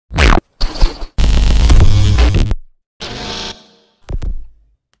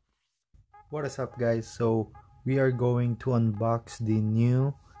What is up, guys? So we are going to unbox the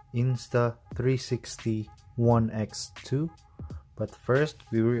new Insta360 ONE X2, but first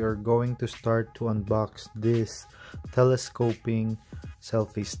we are going to start to unbox this telescoping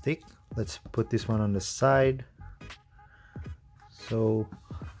selfie stick. Let's put this one on the side. So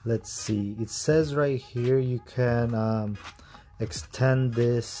let's see, it says right here you can extend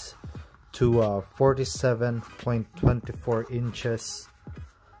this to 47.24 inches.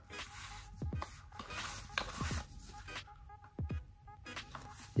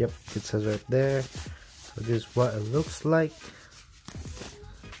 Yep, it says right there. So this is what it looks like.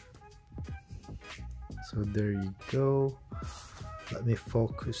 So there you go. Let me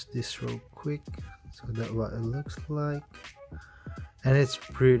focus this real quick. So that's what it looks like. And it's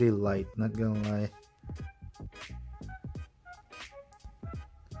pretty light, not gonna lie.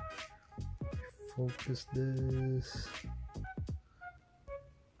 Focus this.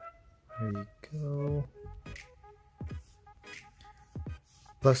 There you go.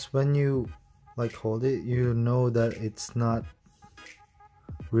 Plus, when you like hold it, you know that it's not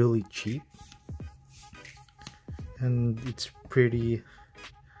really cheap, and it's pretty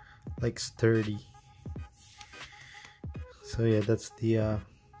like sturdy. So yeah, that's the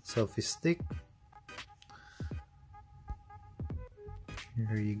selfie stick.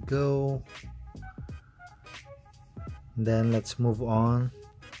 There you go. Then let's move on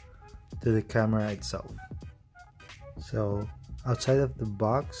to the camera itself. So outside of the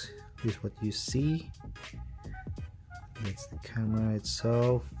box, here's what you see. That's the camera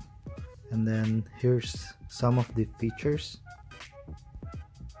itself, and then here's some of the features.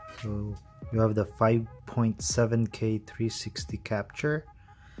 So you have the 5.7K 360 capture,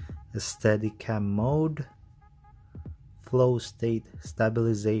 a Steadicam mode, flow state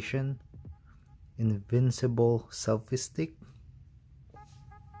stabilization, invincible selfie stick,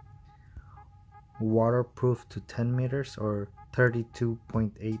 waterproof to 10 meters or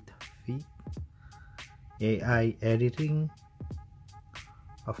 32.8 feet, AI editing,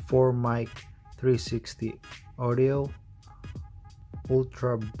 a 4-mic 360 audio,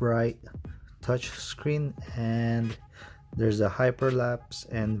 ultra bright touch screen, and there's a hyperlapse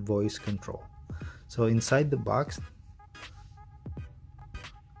and voice control. So inside the box,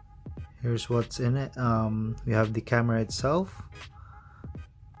 here's what's in it. We have the camera itself,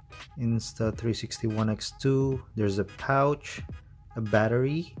 Insta360 ONE X2. There's a pouch, a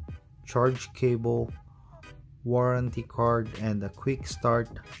battery, charge cable, warranty card, and a quick start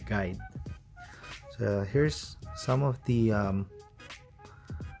guide. So here's some of the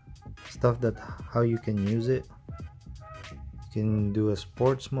stuff that how you can use it. You can do a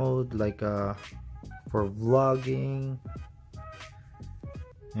sports mode, like for vlogging,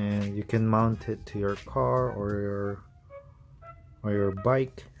 and you can mount it to your car or your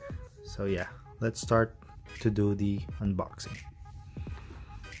bike. So yeah, let's start to do the unboxing.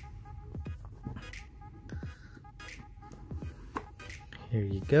 Here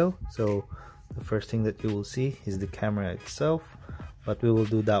you go. So the first thing that you will see is the camera itself, but we will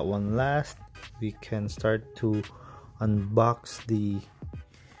do that one last. We can start to unbox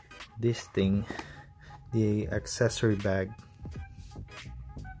this thing, the accessory bag.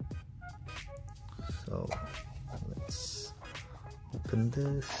 So let's open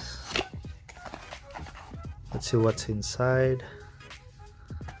this. Let's see what's inside.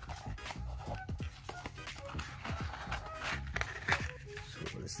 So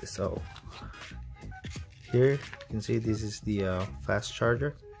what is this? Oh, here you can see this is the fast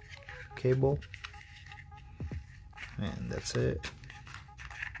charger cable, and that's it.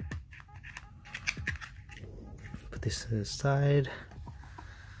 Put this to the side.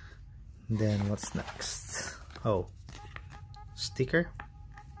 Then what's next? Oh, sticker.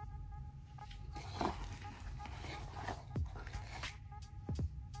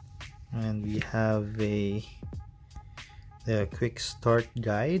 And we have the quick start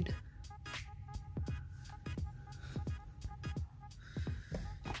guide.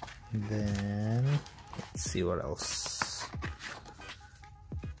 Then let's see what else.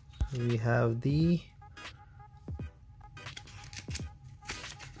 We have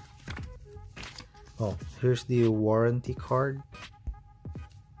here's the warranty card,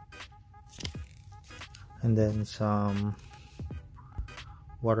 and then some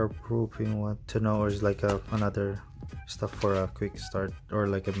waterproofing, what to know, or is like another stuff for a quick start or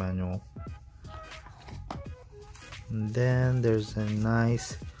like a manual. And then there's a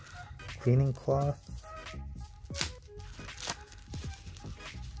nice cleaning cloth.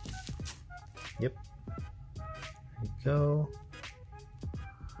 Yep, there you go.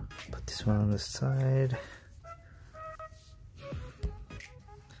 Put this one on the side.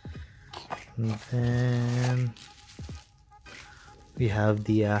 And then we have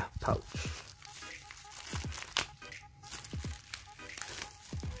the pouch.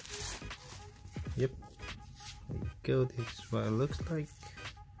 Yep, there you go. This is what it looks like.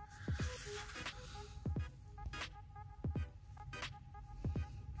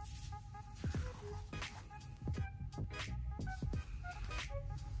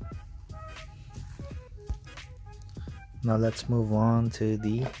 Now let's move on to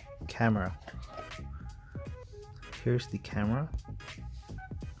the camera. Here's the camera.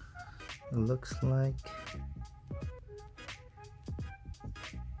 It looks like,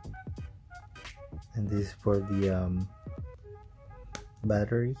 and this is for the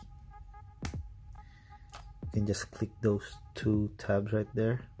battery. You can just click those two tabs right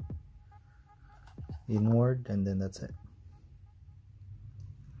there, inward, and then that's it.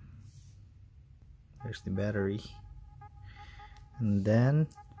 There's the battery. And then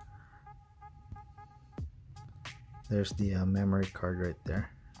there's the memory card right there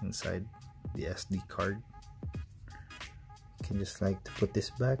inside the SD card. You can just like to put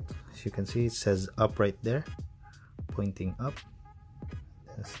this back. As you can see, it says up right there, pointing up.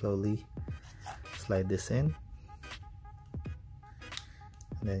 Then slowly slide this in,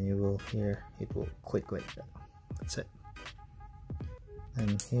 and then you will hear it will click like that. That's it.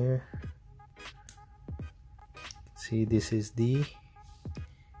 And here, see, this is the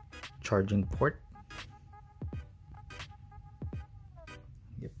charging port.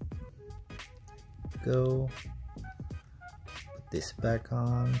 Yep. Go. Put this back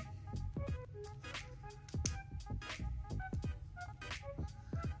on.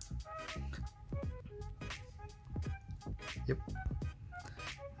 Yep.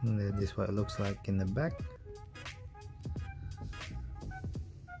 And then this is what it looks like in the back.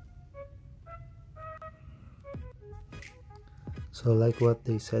 So like what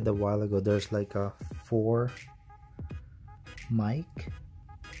they said a while ago, there's like a 4 mic.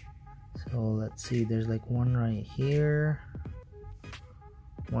 So let's see, there's like one right here,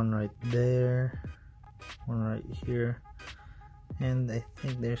 one right there, one right here, and I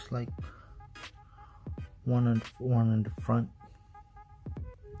think there's like one in the front.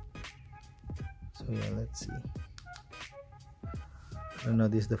 So yeah, let's see. I don't know,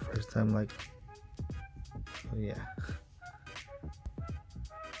 this is the first time, like, so yeah.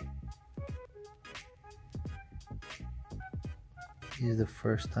 This is the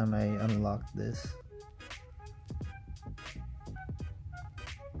first time I unlocked this.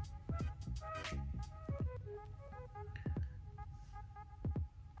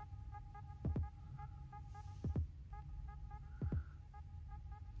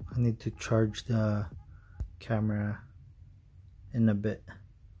 I need to charge the camera in a bit,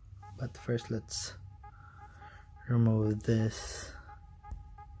 but first let's remove this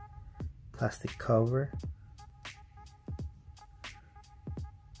plastic cover.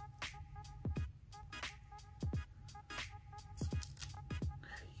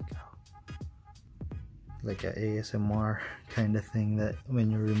 Like a ASMR kind of thing that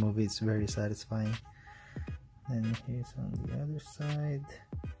when you remove it, it's very satisfying. And here's on the other side.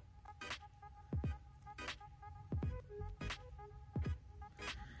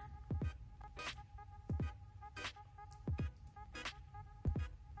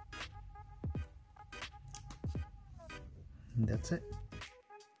 And that's it.